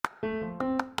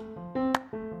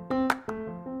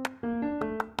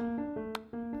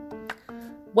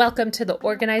Welcome to the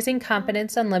Organizing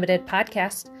Confidence Unlimited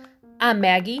podcast. I'm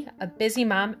Maggie, a busy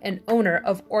mom and owner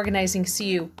of Organizing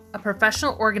CU, a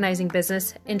professional organizing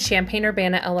business in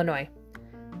Champaign-Urbana, Illinois.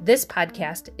 This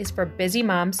podcast is for busy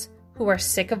moms who are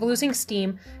sick of losing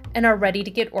steam and are ready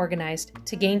to get organized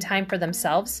to gain time for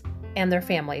themselves and their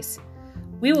families.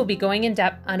 We will be going in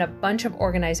depth on a bunch of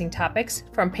organizing topics,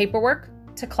 from paperwork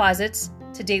to closets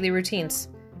to daily routines.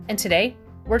 And today,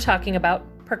 we're talking about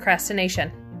procrastination.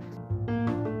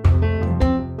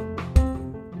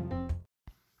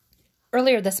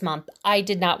 Earlier this month, I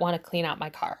did not want to clean out my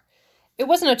car. It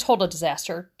wasn't a total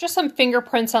disaster, just some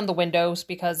fingerprints on the windows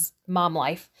because mom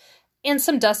life, and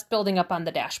some dust building up on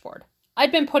the dashboard.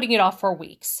 I'd been putting it off for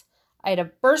weeks. I had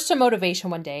a burst of motivation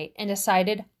one day and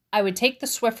decided I would take the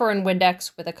Swiffer and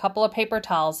Windex with a couple of paper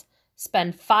towels,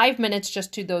 spend 5 minutes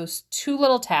just to those two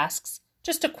little tasks,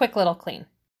 just a quick little clean.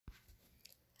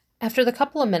 After the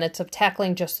couple of minutes of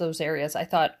tackling just those areas, I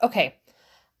thought, okay,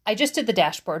 I just did the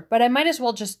dashboard, but I might as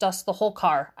well just dust the whole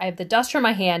car. I have the duster in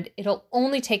my hand. It'll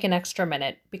only take an extra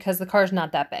minute because the car's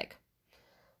not that big.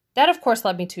 That, of course,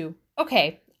 led me to,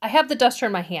 okay, I have the duster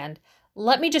in my hand.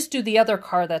 Let me just do the other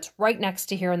car that's right next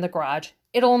to here in the garage.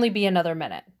 It'll only be another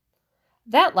minute.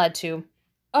 That led to,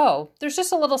 oh, there's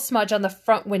just a little smudge on the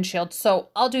front windshield, so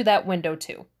I'll do that window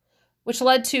too. Which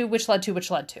led to.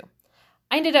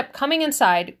 I ended up coming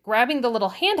inside, grabbing the little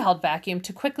handheld vacuum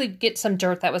to quickly get some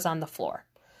dirt that was on the floor.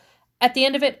 At the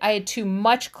end of it, I had two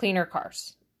much cleaner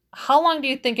cars. How long do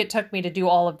you think it took me to do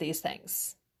all of these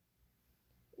things?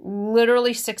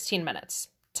 Literally 16 minutes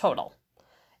total.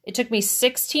 It took me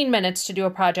 16 minutes to do a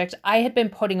project I had been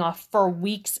putting off for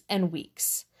weeks and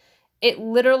weeks. It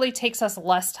literally takes us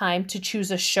less time to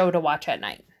choose a show to watch at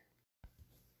night.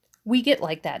 We get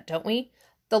like that, don't we?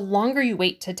 The longer you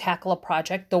wait to tackle a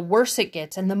project, the worse it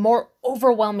gets and the more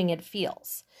overwhelming it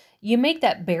feels. You make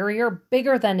that barrier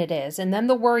bigger than it is, and then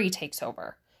the worry takes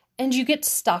over, and you get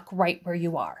stuck right where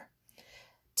you are.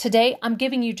 Today, I'm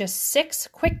giving you just 6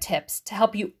 quick tips to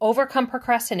help you overcome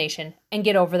procrastination and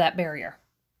get over that barrier.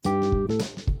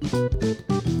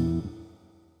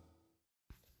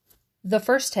 The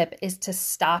first tip is to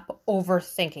stop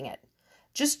overthinking it.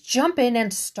 Just jump in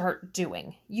and start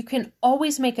doing. You can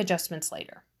always make adjustments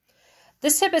later.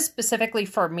 This tip is specifically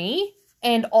for me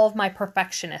and all of my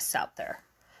perfectionists out there.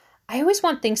 I always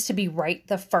want things to be right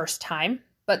the first time,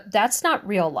 but that's not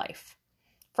real life.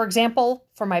 For example,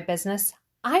 for my business,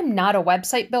 I'm not a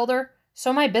website builder,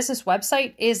 so my business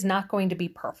website is not going to be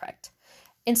perfect.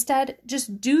 Instead,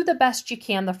 just do the best you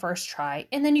can the first try,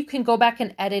 and then you can go back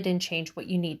and edit and change what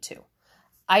you need to.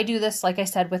 I do this, like I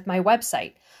said, with my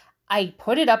website. I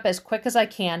put it up as quick as I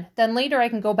can, then later I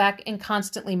can go back and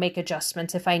constantly make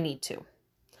adjustments if I need to.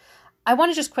 I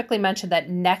want to just quickly mention that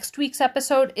next week's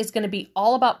episode is going to be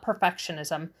all about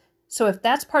perfectionism. So if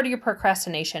that's part of your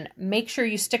procrastination, make sure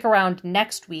you stick around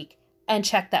next week and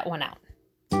check that one out.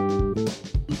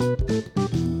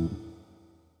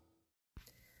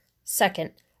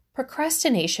 Second,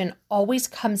 procrastination always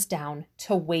comes down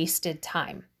to wasted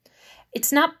time.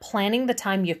 It's not planning the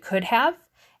time you could have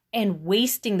and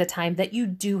wasting the time that you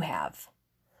do have.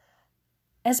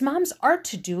 As moms, our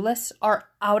to-do lists are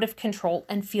out of control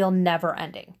and feel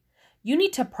never-ending. You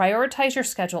need to prioritize your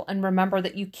schedule and remember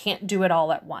that you can't do it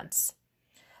all at once.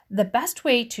 The best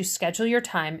way to schedule your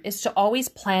time is to always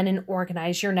plan and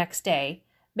organize your next day,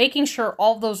 making sure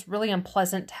all those really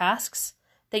unpleasant tasks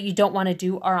that you don't want to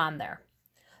do are on there.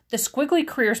 The Squiggly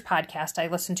Careers podcast I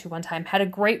listened to one time had a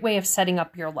great way of setting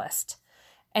up your list,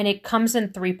 and it comes in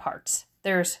 3 parts.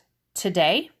 There's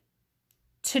today,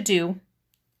 to do,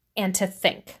 and to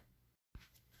think.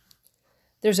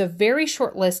 There's a very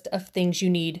short list of things you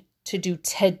need to do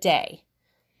today.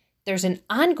 There's an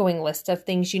ongoing list of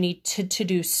things you need to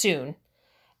do soon,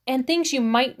 and things you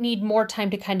might need more time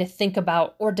to kind of think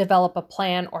about or develop a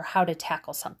plan or how to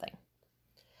tackle something.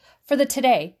 For the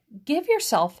today, give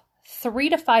yourself 3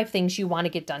 to 5 things you want to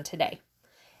get done today.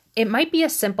 It might be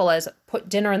as simple as put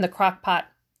dinner in the crock pot,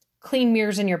 clean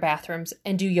mirrors in your bathrooms,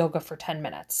 and do yoga for 10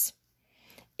 minutes.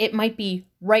 It might be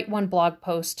write 1 blog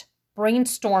post,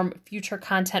 brainstorm future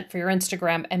content for your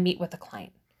Instagram, and meet with a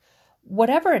client.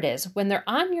 Whatever it is, when they're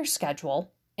on your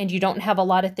schedule and you don't have a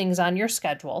lot of things on your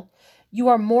schedule, you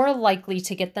are more likely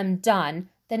to get them done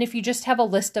than if you just have a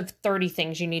list of 30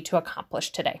 things you need to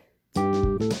accomplish today.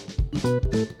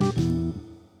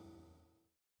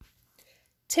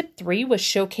 Tip 3 was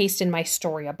showcased in my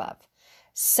story above.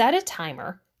 Set a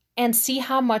timer and see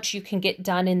how much you can get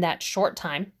done in that short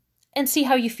time and see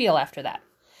how you feel after that.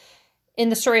 In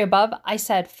the story above, I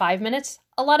said 5 minutes,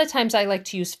 A lot of times I like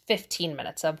to use 15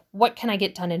 minutes of what can I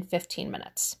get done in 15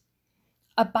 minutes.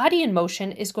 A body in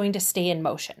motion is going to stay in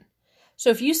motion.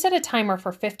 So if you set a timer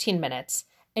for 15 minutes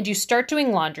and you start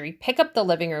doing laundry, pick up the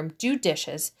living room, do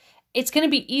dishes, it's going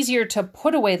to be easier to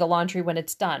put away the laundry when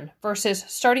it's done versus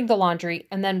starting the laundry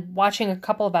and then watching a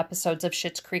couple of episodes of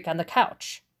Schitt's Creek on the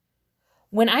couch.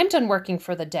 When I'm done working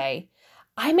for the day,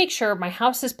 I make sure my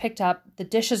house is picked up, the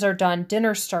dishes are done,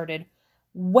 dinner's started,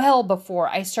 well before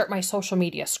I start my social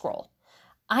media scroll.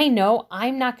 I know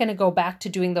I'm not going to go back to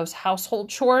doing those household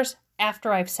chores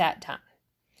after I've sat down.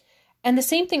 And the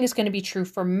same thing is going to be true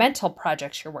for mental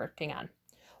projects you're working on.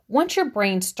 Once your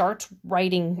brain starts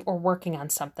writing or working on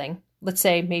something, let's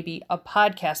say maybe a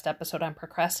podcast episode on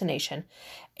procrastination,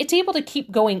 it's able to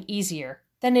keep going easier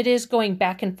than it is going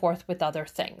back and forth with other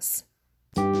things.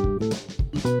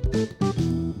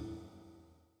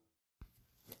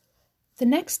 The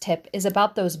next tip is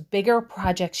about those bigger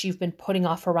projects you've been putting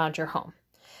off around your home.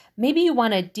 Maybe you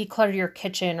want to declutter your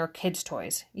kitchen or kids'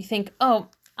 toys. You think, oh,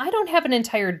 I don't have an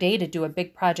entire day to do a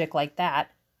big project like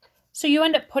that. So you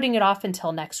end up putting it off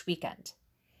until next weekend.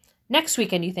 Next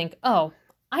weekend you think, oh,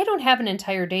 I don't have an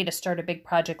entire day to start a big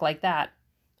project like that.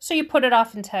 So you put it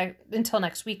off until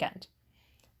next weekend.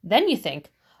 Then you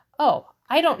think, oh,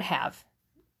 I don't have.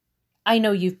 I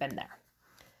know you've been there.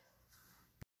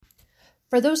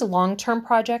 For those long-term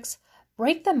projects,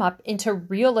 break them up into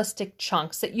realistic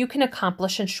chunks that you can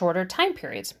accomplish in shorter time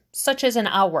periods, such as an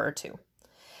hour or two.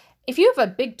 If you have a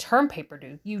big term paper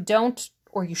due, you don't,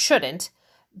 or you shouldn't,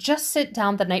 just sit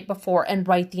down the night before and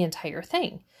write the entire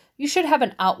thing. You should have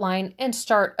an outline and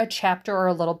start a chapter or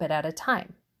a little bit at a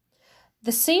time.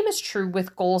 The same is true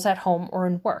with goals at home or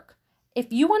in work.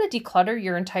 If you want to declutter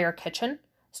your entire kitchen,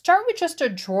 start with just a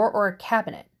drawer or a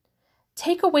cabinet.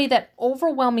 Take away that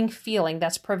overwhelming feeling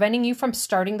that's preventing you from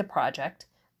starting the project,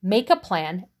 make a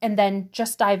plan, and then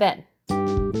just dive in.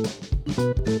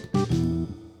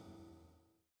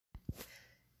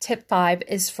 Tip 5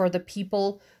 is for the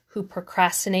people who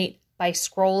procrastinate by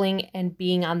scrolling and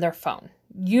being on their phone.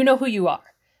 You know who you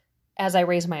are, as I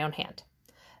raise my own hand.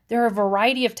 There are a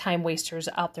variety of time wasters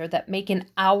out there that make an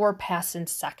hour pass in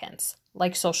seconds,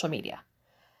 like social media.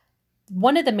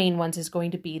 One of the main ones is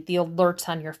going to be the alerts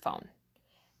on your phone.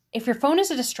 If your phone is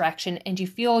a distraction and you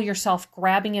feel yourself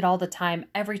grabbing it all the time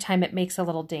every time it makes a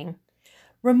little ding,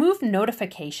 remove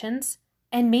notifications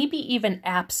and maybe even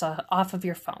apps off of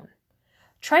your phone.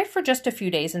 Try for just a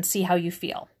few days and see how you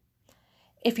feel.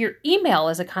 If your email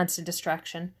is a constant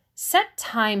distraction, set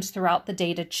times throughout the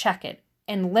day to check it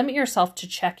and limit yourself to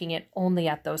checking it only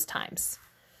at those times.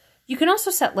 You can also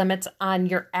set limits on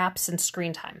your apps and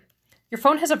screen time. Your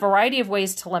phone has a variety of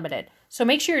ways to limit it, so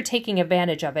make sure you're taking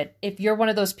advantage of it if you're one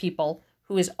of those people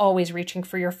who is always reaching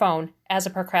for your phone as a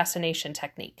procrastination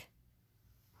technique.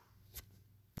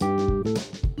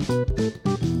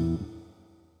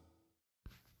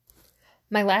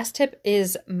 My last tip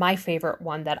is my favorite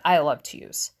one that I love to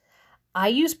use. I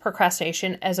use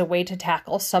procrastination as a way to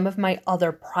tackle some of my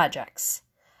other projects.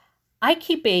 I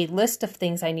keep a list of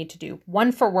things I need to do,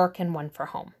 one for work and one for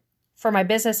home. For my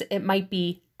business, it might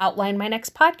be outline my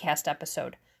next podcast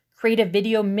episode, create a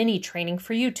video mini training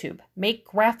for YouTube, make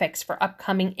graphics for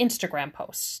upcoming Instagram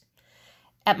posts.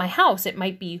 At my house, it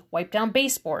might be wipe down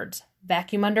baseboards,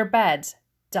 vacuum under beds,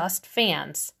 dust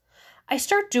fans. I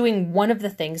start doing one of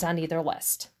the things on either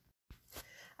list.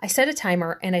 I set a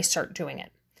timer and I start doing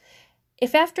it.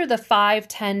 If after the 5,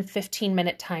 10,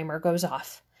 15-minute timer goes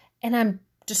off and I'm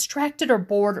distracted or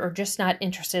bored or just not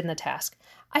interested in the task,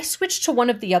 I switch to one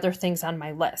of the other things on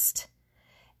my list.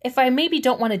 If I maybe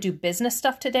don't want to do business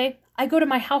stuff today, I go to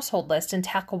my household list and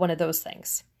tackle one of those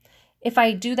things. If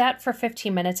I do that for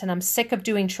 15 minutes and I'm sick of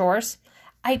doing chores,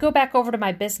 I go back over to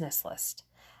my business list.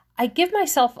 I give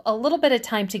myself a little bit of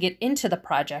time to get into the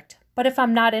project, but if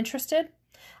I'm not interested,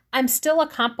 I'm still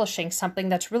accomplishing something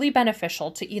that's really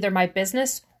beneficial to either my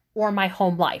business or my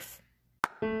home life.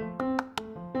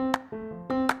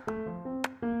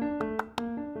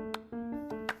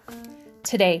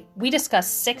 Today, we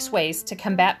discussed 6 ways to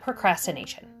combat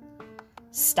procrastination.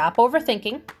 Stop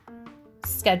overthinking,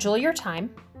 schedule your time,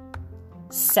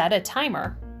 set a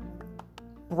timer,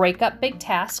 break up big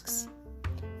tasks,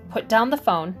 put down the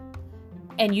phone,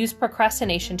 and use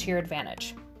procrastination to your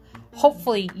advantage.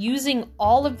 Hopefully, using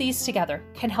all of these together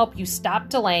can help you stop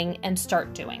delaying and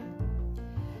start doing.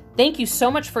 Thank you so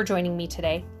much for joining me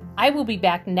today. I will be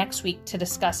back next week to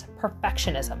discuss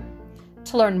perfectionism.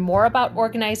 To learn more about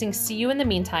Organizing CU in the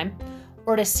meantime,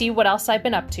 or to see what else I've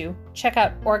been up to, check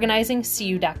out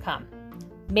organizingcu.com.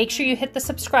 Make sure you hit the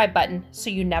subscribe button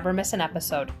so you never miss an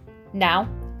episode. Now,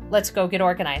 let's go get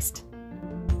organized.